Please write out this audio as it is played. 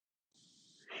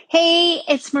Hey,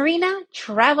 it's Marina,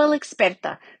 travel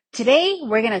experta. Today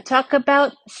we're going to talk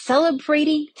about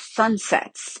celebrating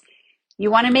sunsets.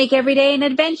 You want to make every day an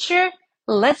adventure?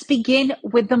 Let's begin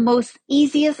with the most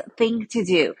easiest thing to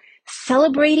do,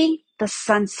 celebrating the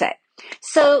sunset.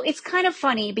 So it's kind of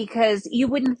funny because you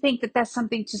wouldn't think that that's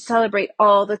something to celebrate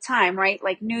all the time, right?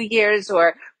 Like New Year's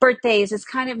or birthdays, it's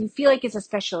kind of, you feel like it's a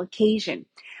special occasion.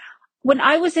 When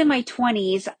I was in my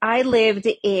 20s, I lived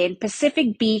in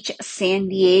Pacific Beach, San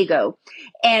Diego.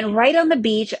 And right on the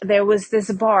beach, there was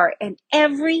this bar. And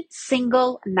every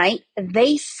single night,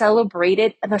 they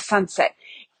celebrated the sunset.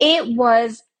 It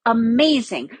was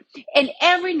amazing. And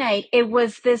every night, it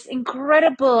was this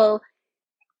incredible,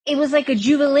 it was like a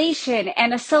jubilation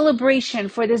and a celebration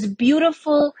for this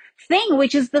beautiful thing,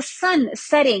 which is the sun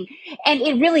setting. And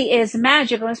it really is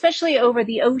magical, especially over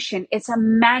the ocean. It's a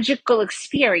magical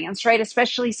experience, right?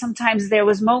 Especially sometimes there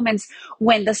was moments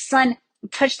when the sun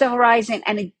touched the horizon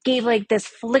and it gave like this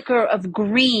flicker of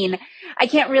green. I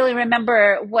can't really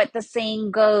remember what the saying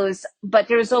goes, but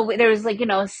there's like,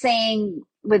 a saying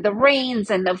with the rains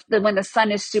and when the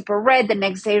sun is super red, the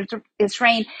next day it's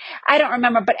rain. I don't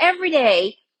remember, but every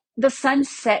day the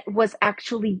sunset was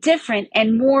actually different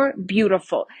and more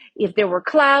beautiful. If there were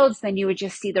clouds, then you would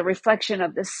just see the reflection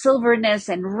of the silverness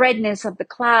and redness of the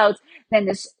clouds, then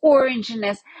this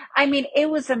orangeness. I mean, it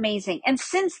was amazing. And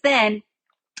since then,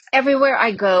 everywhere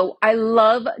I go, I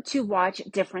love to watch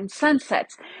different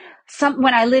sunsets.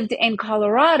 When I lived in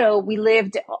Colorado, we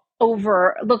lived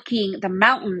overlooking the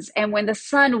mountains. And when the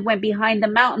sun went behind the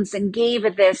mountains and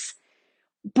gave this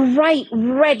bright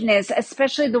redness,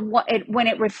 especially when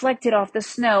it reflected off the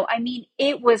snow. I mean,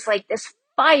 it was like this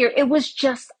fire. It was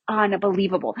just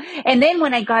unbelievable. And then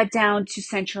when I got down to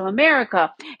Central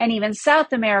America and even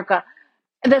South America,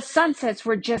 the sunsets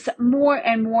were just more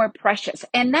and more precious.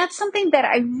 And that's something that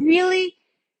I really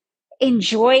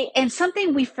enjoy and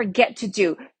something we forget to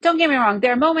do. Don't get me wrong.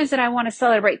 There are moments that I want to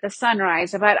celebrate the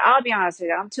sunrise, but I'll be honest with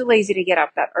you, I'm too lazy to get up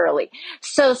that early.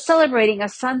 So celebrating a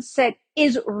sunset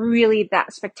is really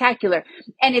that spectacular.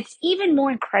 And it's even more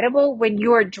incredible when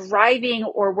you're driving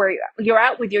or where you're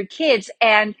out with your kids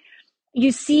and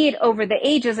you see it over the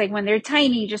ages, like when they're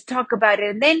tiny, you just talk about it.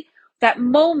 And then that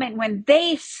moment when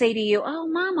they say to you, "Oh,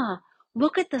 mama,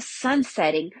 look at the sun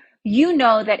setting," you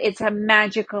know that it's a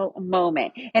magical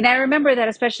moment. And I remember that,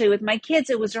 especially with my kids,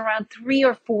 it was around 3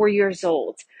 or 4 years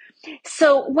old.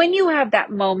 So when you have that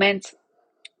moment,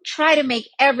 try to make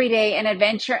every day an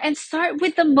adventure and start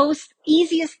with the most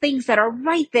easiest things that are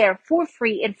right there for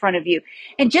free in front of you.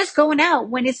 And just going out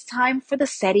when it's time for the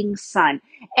setting sun.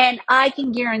 And I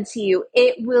can guarantee you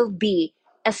it will be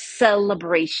a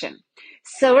celebration.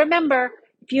 So remember,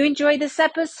 if you enjoyed this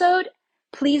episode,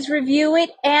 please review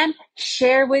it and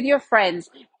share with your friends.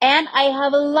 And I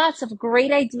have lots of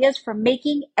great ideas for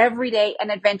making every day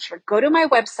an adventure. Go to my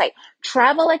website,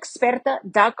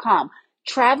 travelexperta.com.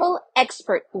 Travel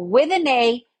expert with an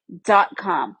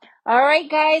A.com. All right,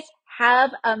 guys,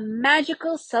 have a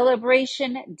magical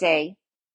celebration day.